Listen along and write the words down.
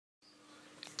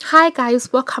Hi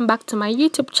guys, welcome back to my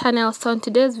YouTube channel. So in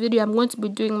today's video I'm going to be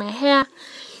doing my hair.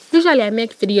 Usually I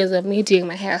make videos of me doing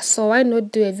my hair, so why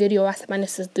not do a video while someone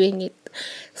else is doing it?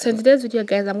 So in today's video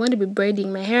guys, I'm going to be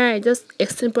braiding my hair. Just a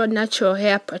simple natural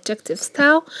hair protective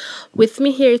style. With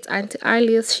me here it's Auntie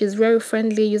Alice. She's very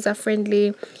friendly, user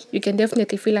friendly. You can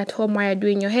definitely feel at home while you're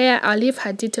doing your hair. I'll leave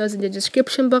her details in the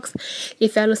description box.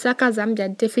 If you're in Lusaka,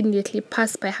 Zambia, definitely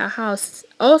pass by her house.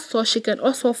 Also, she can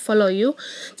also follow you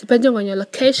depending on your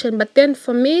location, but then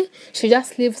for me she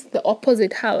just lives the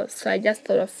opposite house, so I just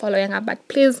thought of following her. But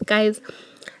please guys,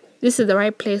 this is the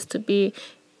right place to be.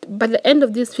 By the end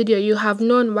of this video you have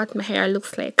known what my hair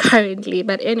looks like currently.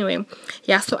 But anyway,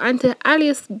 yeah, so Auntie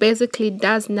Alice basically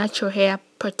does natural hair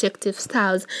protective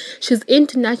styles. She's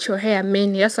into natural hair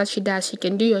mainly. That's what she does. She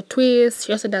can do your twists.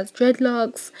 She also does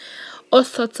dreadlocks, all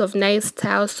sorts of nice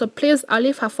styles. So please, I'll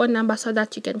leave her phone number so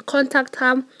that you can contact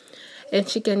her and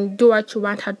she can do what you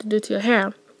want her to do to your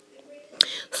hair.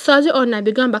 So as you all know, I'll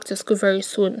be going back to school very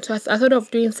soon, so I thought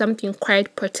of doing something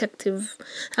quite protective.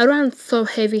 I don't want so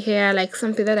heavy hair, like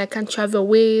something that I can travel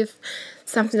with,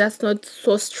 something that's not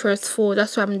so stressful.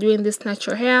 That's why I'm doing this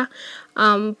natural hair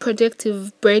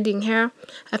protective braiding hair.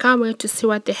 I can't wait to see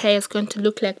what the hair is going to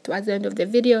look like towards the end of the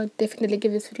video. Definitely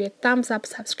give this video a thumbs up,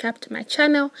 subscribe to my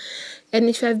channel, and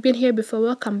if you have been here before,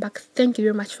 welcome back. Thank you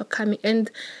very much for coming.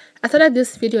 And I started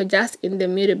this video just in the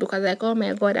middle because like, oh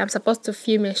my god, I'm supposed to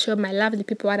film and show my lovely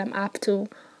people what I'm up to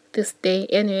this day.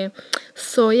 Anyway,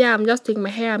 so yeah, I'm just doing my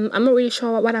hair. I'm not really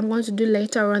sure what I'm going to do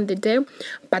later on the day,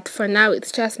 but for now it's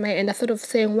just my end. I thought of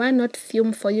saying why not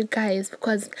film for you guys,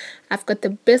 because I've got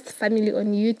the best family on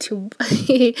YouTube.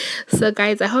 So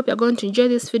guys, I hope you're going to enjoy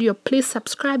this video. Please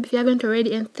subscribe if you haven't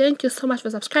already, and thank you so much for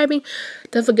subscribing.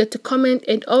 Don't forget to comment.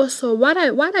 And also, what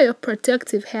are your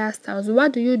protective hairstyles?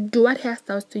 What do you do? What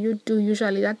hairstyles do you do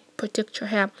usually that protect your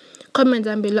hair? Comment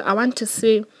down below. I want to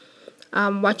see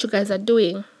what you guys are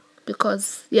doing,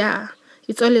 because yeah,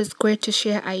 it's always great to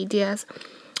share ideas.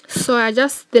 So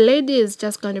the lady is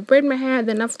just going to braid my hair,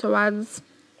 then afterwards,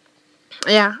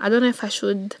 yeah, I don't know if I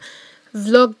should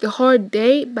vlog the whole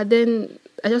day, but then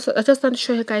I just want to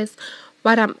show you guys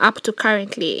what I'm up to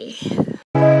currently.